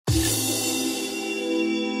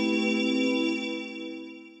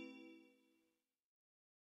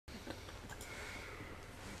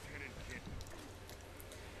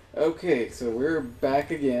Okay, so we're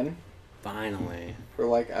back again Finally. for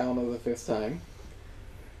like, I don't know, the fifth time.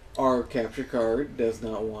 Our capture card does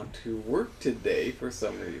not want to work today for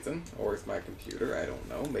some reason. Or it's my computer, I don't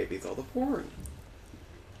know. Maybe it's all the porn.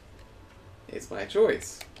 It's my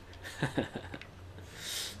choice.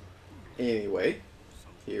 Anyway,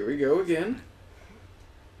 here we go again.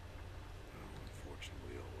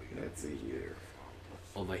 Let's see here.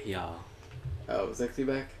 Over here. Oh, Sexy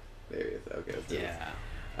back? There he is. Okay, let's do this. Yeah.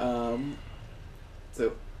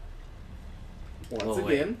 So, once Oh,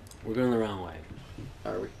 wait. again, We're going the wrong way.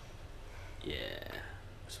 are we? Yeah.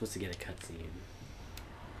 We're supposed to get a cutscene.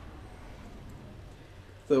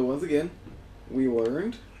 So once again, we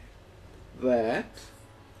learned that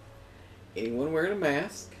anyone wearing a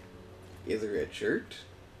mask is a red shirt.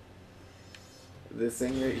 This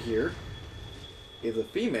thing right here is a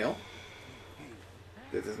female.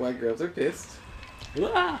 This is why girls are pissed.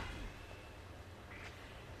 Ah!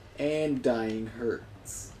 And dying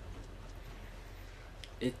hurts.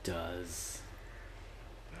 It does.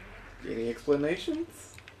 Any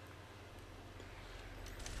explanations?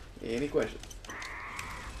 Any questions?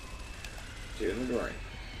 Shoot in the groin.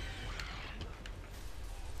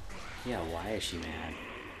 Yeah, why is she mad?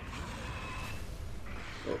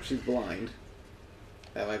 Oh, she's blind.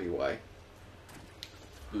 That might be why.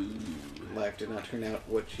 Ooh. Life did not turn out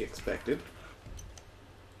what she expected.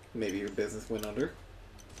 Maybe your business went under.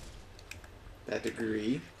 That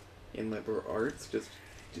degree in liberal arts just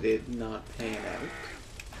did not pan out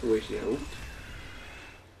the way she hoped.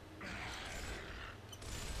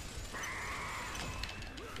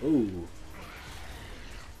 Ooh.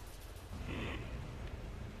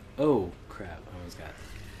 Oh, crap. I almost got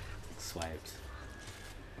swiped.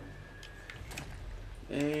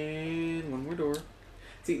 And one more door.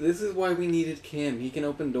 See, this is why we needed Kim. He can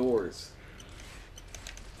open doors.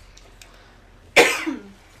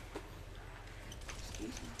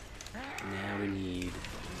 Now we need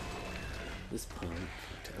this pump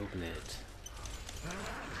to open it.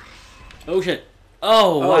 Oh, shit.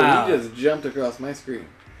 Oh, wow. Oh, he just jumped across my screen.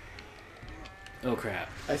 Oh, crap.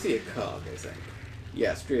 I see a cog, I think.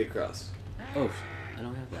 Yeah, straight across. Oh, I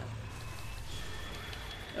don't have that.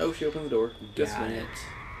 Oh, she opened the door. Just Got went. it.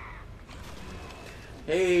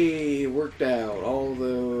 Hey, it worked out. All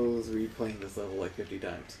those replaying this level like 50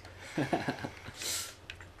 times.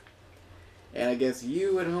 And I guess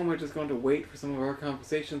you at home are just going to wait for some of our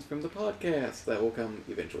conversations from the podcast. That will come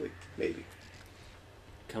eventually. Maybe.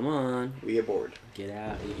 Come on. We get bored. Get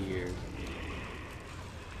out of here.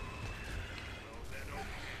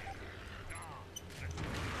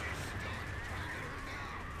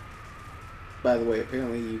 By the way,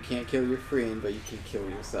 apparently you can't kill your friend, but you can kill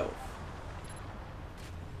yourself.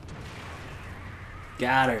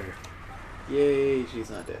 Got her. Yay, she's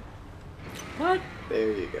not dead. What?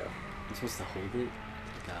 There you go. I'm supposed to hold it?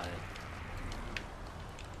 Got it.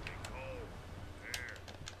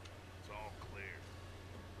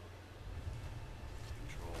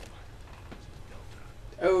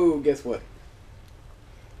 Oh, guess what?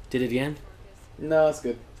 Did it again? No, it's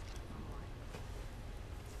good.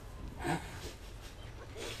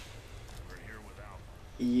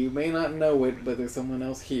 You may not know it, but there's someone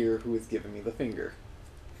else here who is giving me the finger.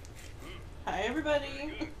 Hi,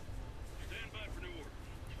 everybody.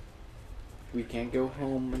 We can't go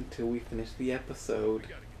home until we finish the episode.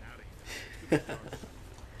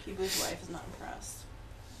 Keebu's wife is not impressed.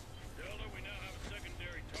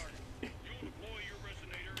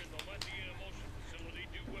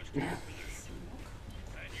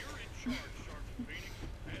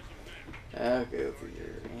 Okay, let's see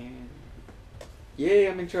here. And yay,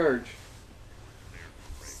 I'm in charge.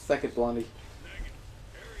 Second, Blondie.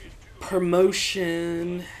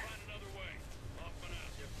 Promotion.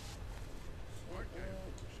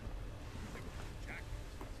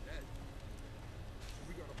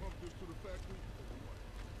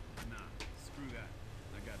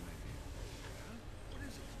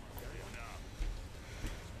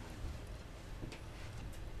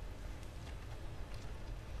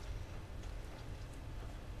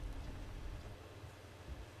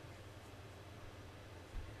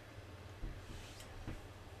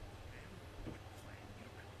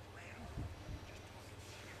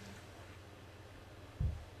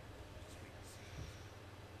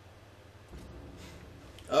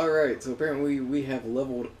 Alright, so apparently we have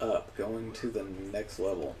leveled up, going to the next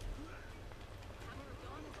level.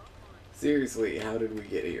 Seriously, how did we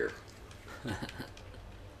get here?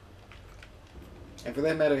 And for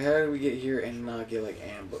that matter, how did we get here and not get, like,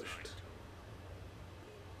 ambushed?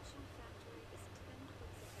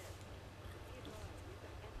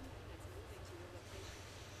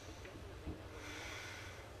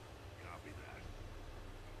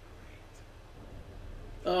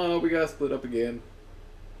 we gotta split up again.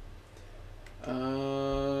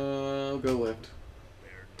 I'll go left.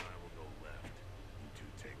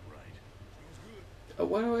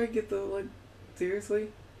 Why do I get the, like,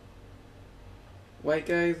 seriously? White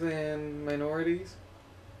guys and minorities? Is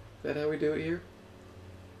that how we do it here?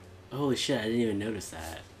 Holy shit, I didn't even notice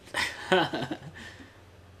that.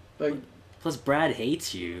 Like, plus Brad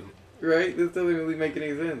hates you. right? This doesn't really make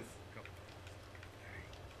any sense.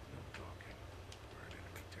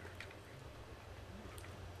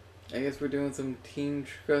 I guess we're doing some team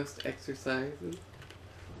trust exercises.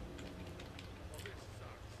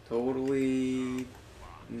 Totally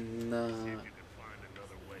not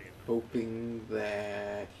hoping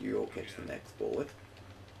that you'll catch the next bullet.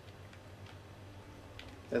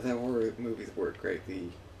 That's how horror movies work, right? The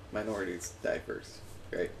minorities die first,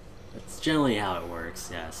 right? That's generally how it works,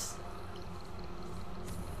 yes.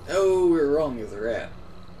 Oh, we're wrong as a rat.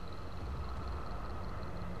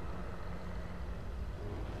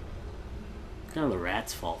 It's kind of the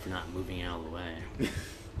rat's fault for not moving out of the way. Damn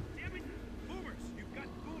it! Boomers! You've got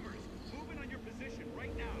boomers! Moving on your position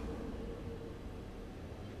right now!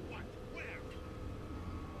 What? Where?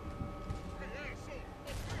 Hey, asshole!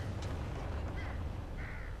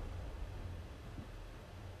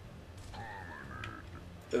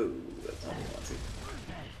 Oh, that's not what I want to see.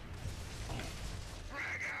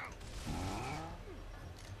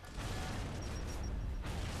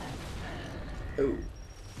 Oh.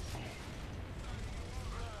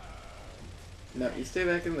 No, you stay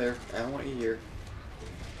back in there. I don't want you here.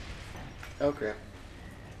 Oh crap.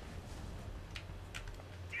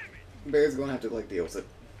 Bear's gonna have to, like, deal with it.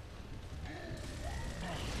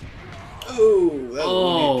 Oh, that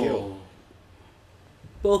was a kill.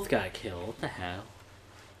 Both got killed. What the hell?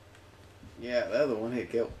 Yeah, that was a one-hit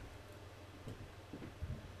kill.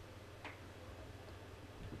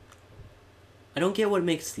 I don't get what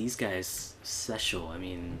makes these guys special. I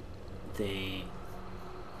mean, they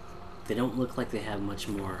don't look like they have much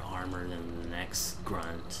more armor than the next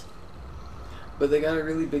grunt. But they got a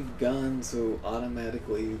really big gun, so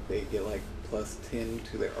automatically they get, like, plus 10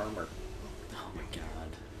 to their armor. Oh my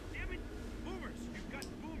god. Damn it! Boomers! You've got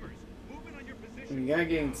boomers! Moving on your position! And you gotta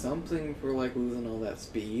gain something for, like, losing all that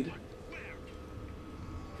speed. Where?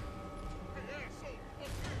 Hey, asshole!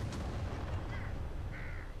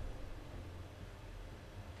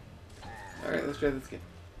 Alright, let's try this again.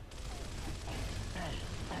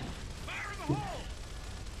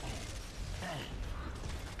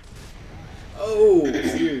 Oh,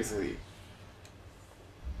 seriously.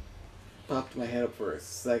 Popped my head up for a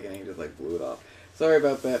second and he just, like, blew it off. Sorry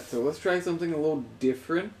about that. So let's try something a little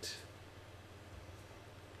different.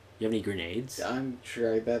 You have any grenades? I'm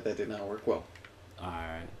tried that. That did not work well.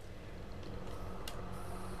 Alright.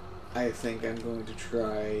 I think I'm going to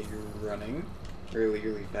try running really,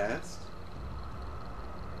 really fast.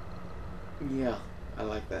 Yeah, I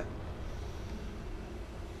like that.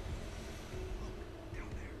 Down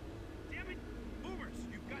there! Damn it! Boomers!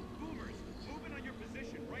 You've got boomers! Moving on your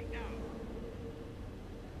position right now!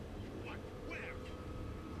 What? Where?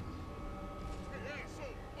 Hey,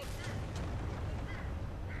 asshole!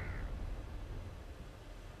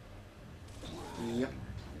 Yep.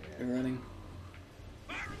 Running.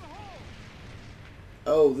 Fire in the hole!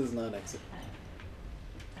 Oh, this is not an exit.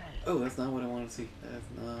 Oh, that's not what I want to see. That's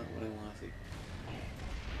not what I want to see.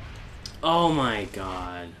 Oh my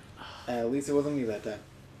god. At least it wasn't me that time.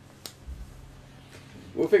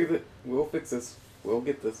 We'll fix it. We'll fix this. We'll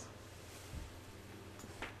get this.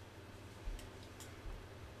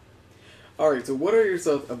 Alright, so what are your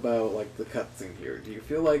thoughts about, like, the cutscene here? Do you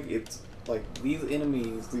feel like it's, like, these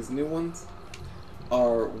enemies, these new ones,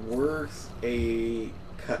 are worth a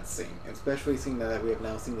cutscene? Especially seeing that we have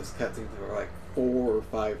now seen this cutscene for, like, 4 or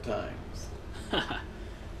 5 times.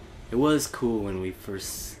 It was cool when we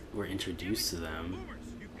first were introduced to them,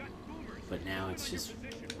 but now it's just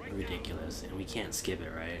ridiculous, and we can't skip it,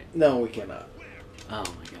 right? No, we cannot. Oh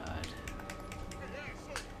my god.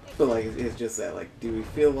 But, like, it's just that, like, do you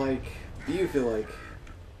feel like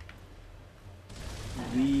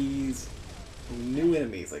these new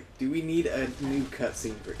enemies, like, do we need a new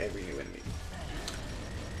cutscene for every new enemy?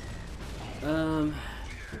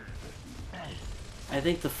 I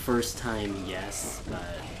think the first time, yes,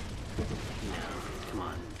 but, you know, come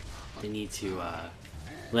on. They need to,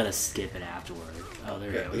 let us skip it afterward. Oh, there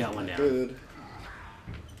we go. We got one down. Good.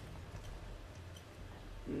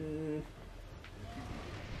 You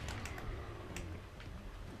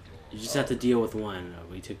just have to deal with one.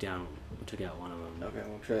 We took out one of them. Okay, I'm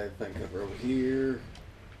gonna try to find cover over here.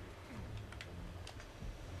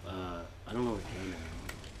 I don't know what him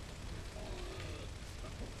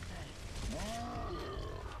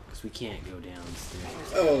we can't go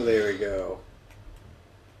downstairs. Oh, there we go.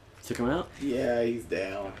 Took him out? Yeah, he's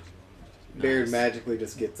down. Baird Nice. magically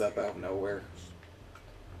just gets up out of nowhere.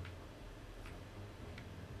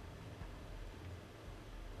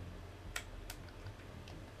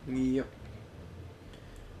 Yep.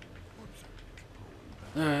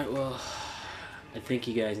 Alright, well, I think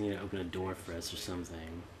you guys need to open a door for us or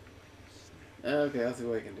something. Okay, I'll see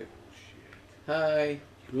what I can do. Hi.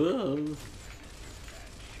 Whoa.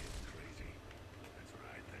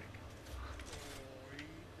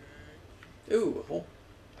 Ooh, a hole.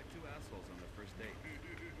 Like two assholes on the first date.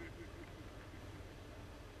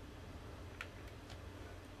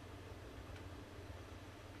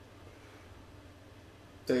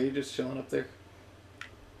 So you're just chilling up there?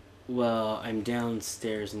 Well, I'm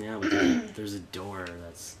downstairs now, but there's a door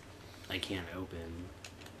that's I can't open.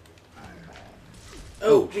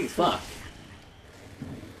 Oh, jeez, Fuck.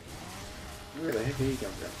 Where the heck did he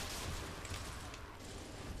come from?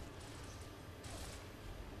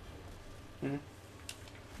 Hmm?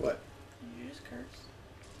 What? You just curse.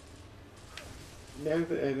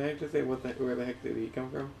 Did I just say where the heck did he come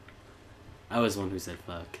from? I was the one who said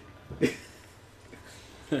fuck.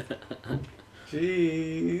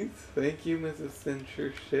 Jeez. Thank you, Mrs.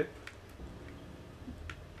 Censorship.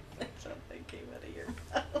 Something came out of your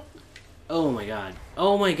mouth. Oh my god.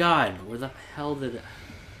 Oh my god. Where the hell did...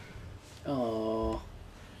 Aww.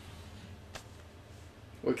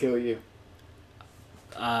 What killed you?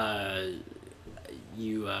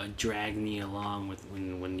 You dragged me along with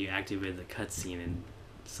when you activated the cutscene, and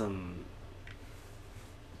some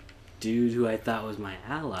dude who I thought was my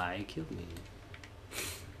ally killed me.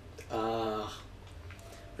 For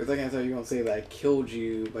a second I thought you were going to say that I killed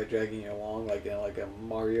you by dragging you along like in like a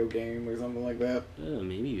Mario game or something like that. Oh,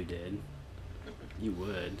 maybe you did. You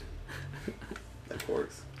would. Of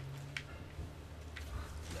course.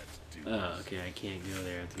 Oh, okay, I can't go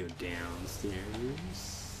there. I have to go downstairs.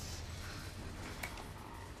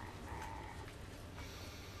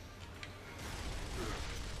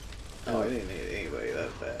 Oh, I didn't hit anybody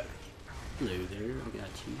that bad. Hello there, I got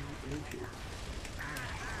you. Right here.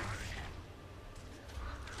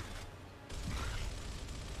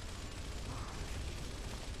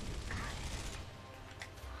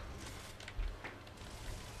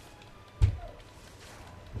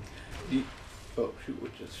 Oh, shoot,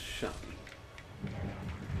 what just shot me?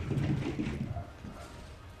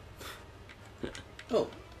 Oh,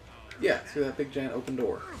 yeah, through that big giant open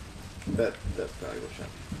door. That's probably what shot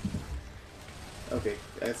me. Okay,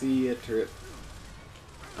 I see a turret.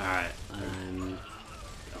 Alright, Oh my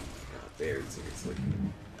god, very seriously.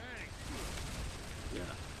 yeah.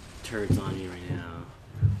 Turret's on me right now.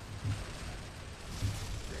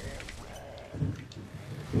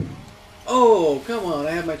 Oh, come on,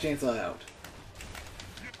 I have my chainsaw out.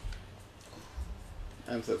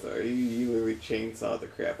 I'm so sorry, you literally chainsawed the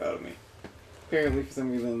crap out of me. Apparently, for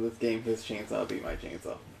some reason, in this game, his chainsaw beat my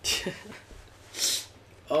chainsaw.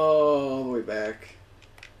 Oh, all the way back.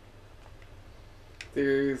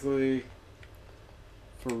 Seriously?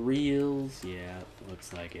 For reals? Yeah,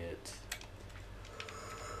 looks like it.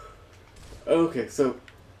 Okay, so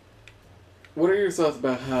what are your thoughts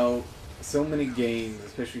about how so many games,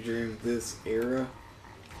 especially during this era,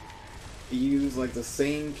 use like the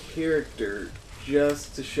same character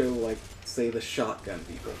just to show, like, say, the shotgun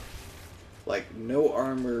people? Like, no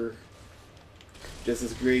armor, just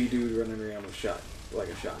this gray dude running around with like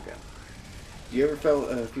a shotgun. Do you ever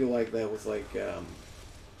feel like that was like,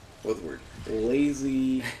 what's the word?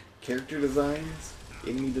 Lazy character designs?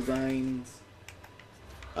 Enemy designs?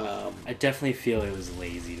 I definitely feel it was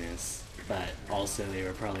laziness, but also they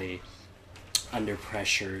were probably under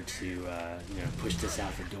pressure to push this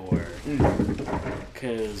out the door.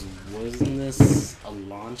 Because wasn't this a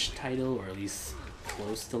launch title, or at least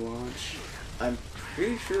close to launch? I'm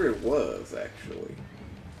pretty sure it was, actually.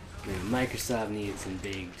 I mean, Microsoft needed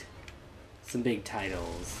some big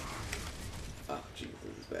titles. Oh, jeez,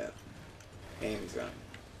 this is bad. And he's gone.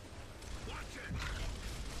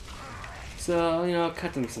 So,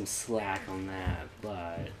 cut them some slack on that,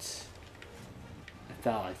 but I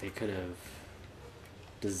felt like they could have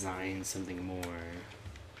designed something more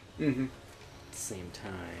Mm-hmm. at the same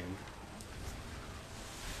time.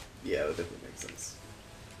 Yeah, that definitely makes sense.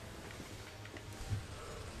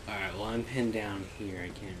 Alright, well, I'm pinned down here. I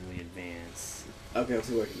can't really advance. Okay, I'll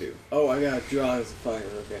see what I can do. Oh, I got jaws of fire,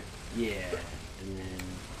 okay. Yeah, and then...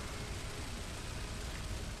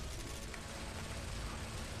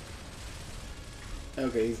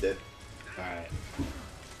 Okay, he's dead. Alright.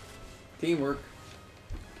 Teamwork.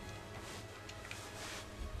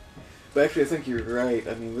 But actually, I think you're right.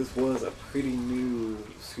 I mean, this was a pretty new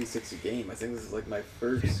 360 game. I think this is like my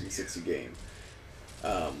first 360 game.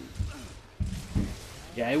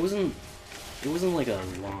 Yeah, it wasn't like a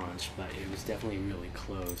launch, but it was definitely really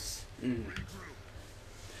close. Mm.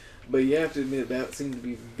 But you have to admit that seemed to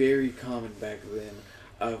be very common back then.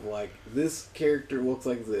 Of like, this character looks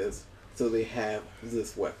like this, so they have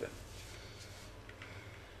this weapon.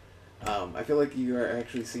 I feel like you are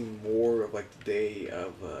actually seeing more of like today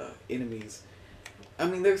of enemies. I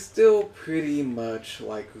mean, they're still pretty much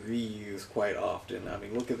like reused quite often. I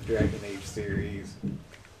mean, look at the Dragon Age series.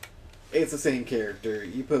 It's the same character.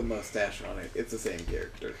 You put a mustache on it, it's the same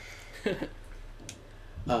character.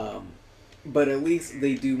 But at least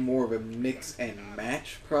they do more of a mix and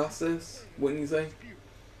match process, wouldn't you say?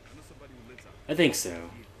 I think so.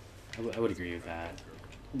 I would agree with that.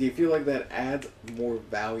 Do you feel like that adds more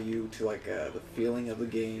value to like the feeling of the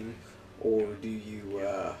game, or do you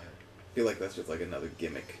feel like that's just like another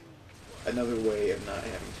gimmick, another way of not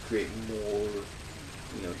having to create more,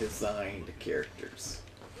 designed characters?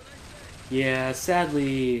 Yeah,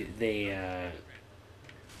 sadly, they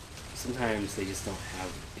sometimes they just don't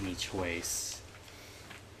have any choice.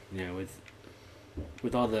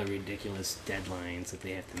 With all the ridiculous deadlines that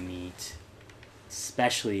they have to meet.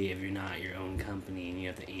 Especially if you're not your own company and you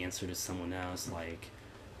have to answer to someone else, like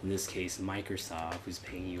in this case Microsoft, who's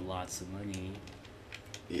paying you lots of money.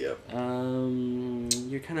 Yep.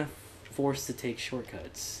 You're kind of forced to take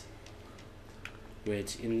shortcuts,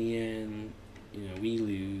 which in the end, we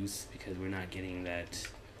lose because we're not getting the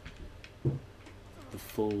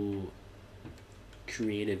full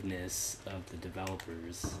creativeness of the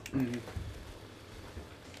developers. Mm-hmm.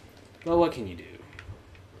 Well, what can you do?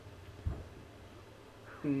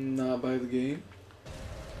 Not buy the game.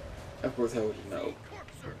 Of course, how would you know?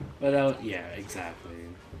 Without, yeah, exactly.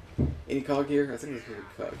 Any cog here? I think there's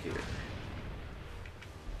a cog here.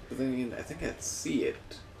 But then again, I think I'd see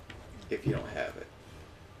it if you don't have it.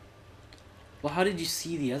 Well, how did you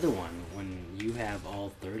see the other one when you have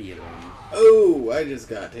all 30 of them? Oh, I just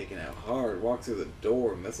got taken out hard. Walked through the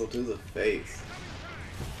door, missile to the face.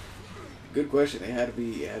 Good question. It had to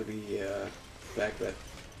be the fact that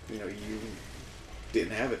you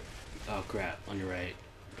didn't have it. Oh crap! On your right.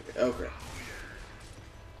 Oh crap!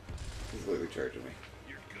 He's literally charging me.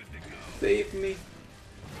 Save me!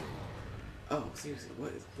 Oh, seriously,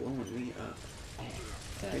 what is blowing me up?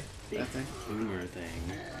 That Hey, big that thing? boomer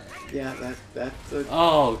thing. Yeah, that's a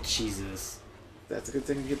Oh Jesus! that's a good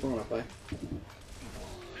thing to get blown up by. Ooh,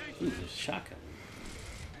 there's a shotgun.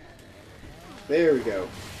 There we go.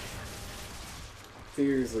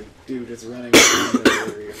 Seriously, dude is running around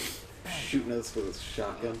the area, shooting us with his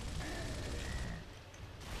shotgun.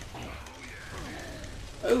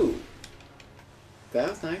 Oh, that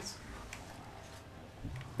was nice.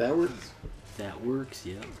 That works. That works,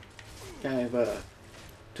 yeah. Kind of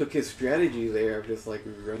took his strategy there of just like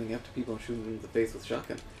running up to people and shooting them in the face with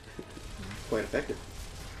shotgun. Quite effective.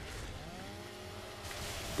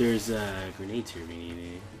 There's grenades here,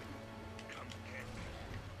 maybe.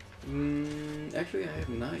 Actually, I have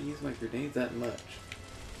not used my grenades that much.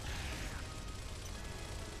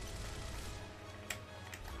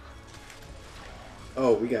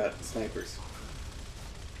 Oh, we got snipers.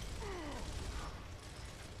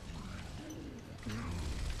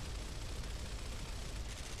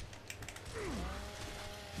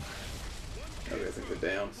 Okay, I think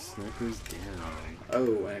they're down. Sniper's down.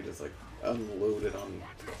 Oh, and I just like unloaded on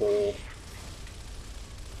Cole.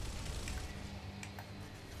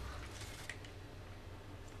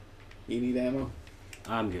 You need ammo?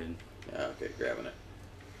 I'm good. Okay, grabbing it.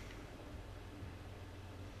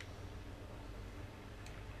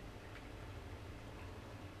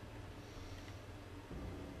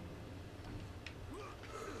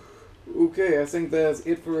 Okay, I think that's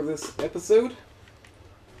it for this episode.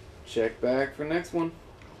 Check back for next one.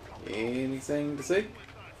 Anything to say?